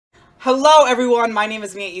Hello everyone, my name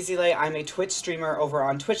is Mia EasyLay. I'm a Twitch streamer over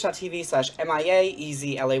on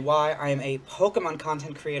twitch.tv/MIA I am a Pokemon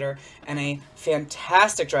content creator and a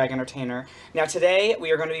fantastic drag entertainer. Now today we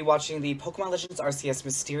are going to be watching the Pokemon Legends Arceus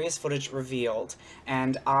Mysterious Footage Revealed,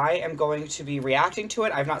 and I am going to be reacting to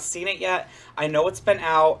it. I've not seen it yet. I know it's been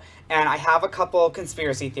out, and I have a couple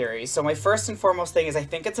conspiracy theories. So my first and foremost thing is I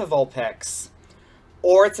think it's a Vulpix,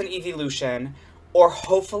 or it's an evolution, or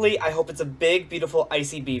hopefully, I hope it's a big, beautiful,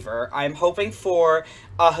 icy beaver. I'm hoping for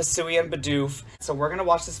a Hisuian Bidoof. So we're gonna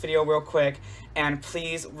watch this video real quick, and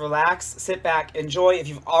please relax, sit back, enjoy. If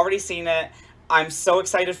you've already seen it, I'm so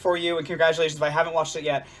excited for you, and congratulations if I haven't watched it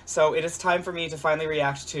yet. So it is time for me to finally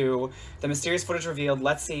react to the Mysterious Footage Revealed.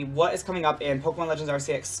 Let's see what is coming up in Pokemon Legends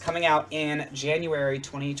Arceus, coming out in January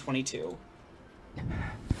 2022.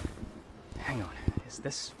 Hang on, is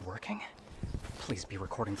this working? Please be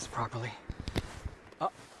recording this properly.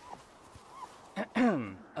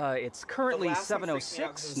 It's currently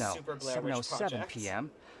 7:06, no, 7:07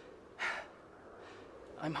 p.m.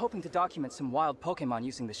 I'm hoping to document some wild Pokemon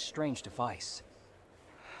using this strange device.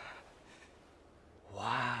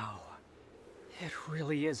 Wow, it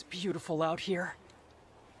really is beautiful out here.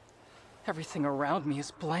 Everything around me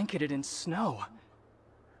is blanketed in snow.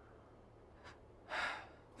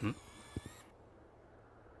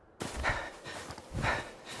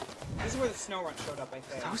 This is where the snow run showed up, I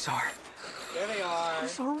think. Those are... There they are.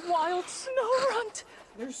 Those are wild Snorunt!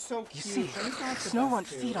 They're so cute. You see, Snorunt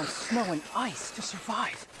feed on snow and ice to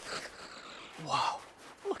survive. Whoa,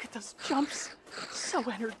 look at those jumps. So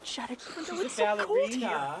energetic, even though it's so cold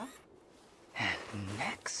here. And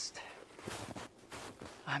next,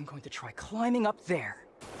 I'm going to try climbing up there.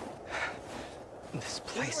 This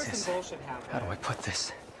place is... How do I put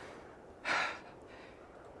this?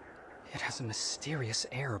 It has a mysterious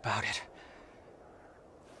air about it.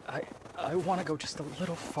 I want to go just a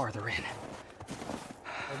little farther in.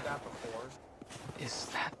 Heard that before. Is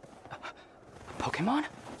that a Pokemon?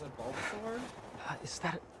 Is it Bulbasaur? Is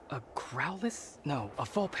that a Growlithe? No, a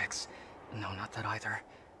Vulpix. No, not that either.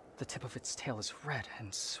 The tip of its tail is red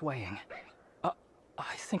and swaying.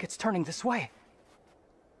 I think it's turning this way.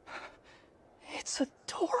 It's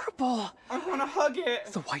adorable. I want to hug it.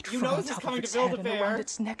 The white fur on top of its head and around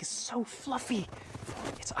its neck is so fluffy.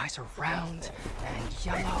 Its eyes are round and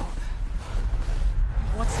yellow.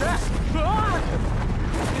 What's that?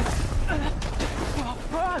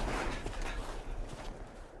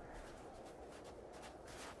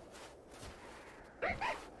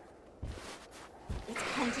 It's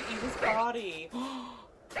come to eat his body.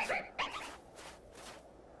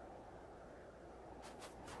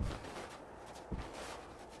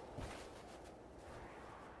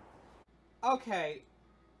 Okay.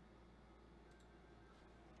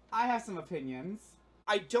 I have some opinions.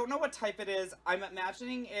 I don't know what type it is. I'm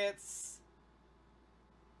imagining it's...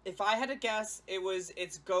 If I had to guess,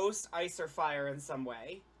 it's ghost, ice, or fire in some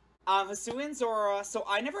way. Hisuian Zorua. So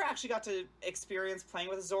I never actually got to experience playing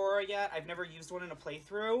with a Zorua yet. I've never used one in a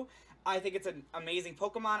playthrough. I think it's an amazing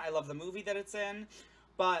Pokemon. I love the movie that it's in.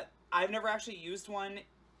 But I've never actually used one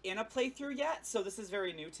in a playthrough yet, so this is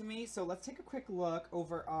very new to me. So let's take a quick look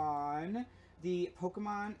over on the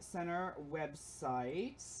Pokemon Center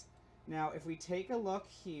website. Now, if we take a look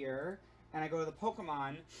here, and I go to the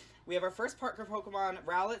Pokemon, we have our first partner Pokemon,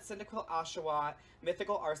 Rowlet, Cyndaquil, Oshawott,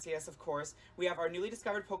 Mythical Arceus, of course. We have our newly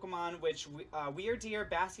discovered Pokemon, which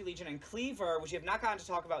Weirdeer, Basculegion, and Cleaver, which we have not gotten to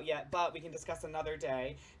talk about yet, but we can discuss another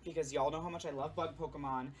day, because y'all know how much I love bug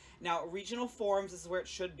Pokemon. Now, regional forms is where it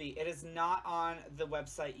should be. It is not on the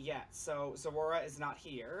website yet, so Zorua is not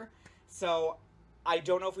here. So, I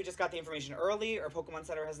don't know if we just got the information early, or Pokemon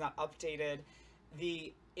Center has not updated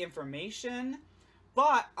the information.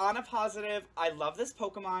 But, on a positive, I love this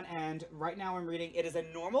Pokemon, and right now I'm reading, it is a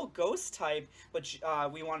normal ghost type, but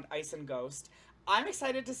we want Ice and Ghost. I'm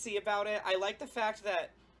excited to see about it. I like the fact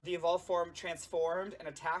that the evolved form transformed and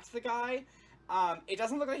attacked the guy. It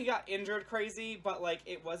doesn't look like he got injured crazy, but, like,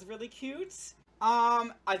 it was really cute.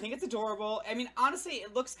 I think it's adorable. I mean, honestly,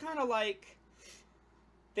 it looks kind of like...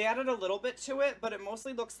 They added a little bit to it, but it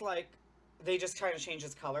mostly looks like they just kind of changed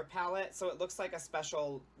its color palette, so it looks like a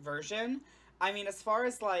special version. I mean, as far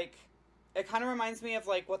as, like, it kind of reminds me of,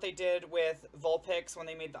 like, what they did with Vulpix when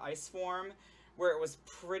they made the ice form, where it was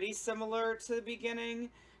pretty similar to the beginning,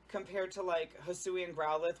 compared to, like, Hisuian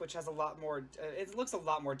Growlithe, which has a lot more, it looks a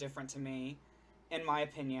lot more different to me, in my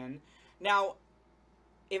opinion. Now,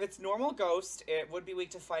 if it's normal Ghost, it would be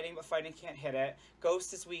weak to Fighting, but Fighting can't hit it.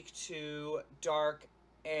 Ghost is weak to Dark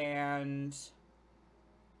and...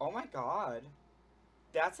 Oh my god.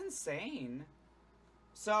 That's insane.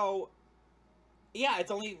 So, yeah,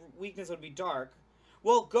 its only weakness would be Dark.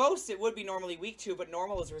 Well, Ghost, it would be normally weak to, but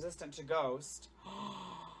normal is resistant to Ghost.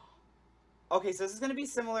 Okay, so this is going to be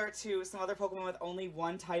similar to some other Pokemon with only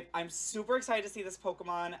one type. I'm super excited to see this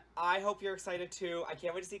Pokemon. I hope you're excited too. I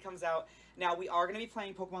can't wait to see it comes out. Now, we are going to be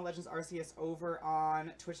playing Pokemon Legends Arceus over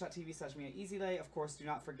on twitch.tv/MiaEasyLay. Of course, do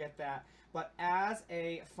not forget that. But as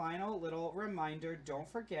a final little reminder, don't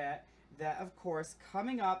forget that, of course,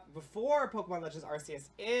 coming up before Pokemon Legends Arceus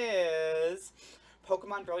is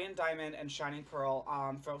Pokemon Brilliant Diamond and Shining Pearl.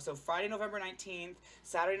 So Friday, November 19th,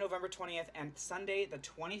 Saturday, November 20th, and Sunday, the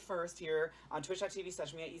 21st, here on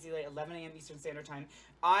twitch.tv/MiaEasyLay, 11 a.m. Eastern Standard Time.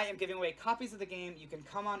 I am giving away copies of the game. You can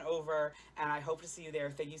come on over, and I hope to see you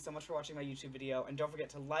there. Thank you so much for watching my YouTube video, and don't forget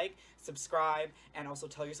to like, subscribe, and also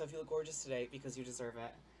tell yourself you look gorgeous today, because you deserve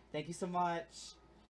it. Thank you so much.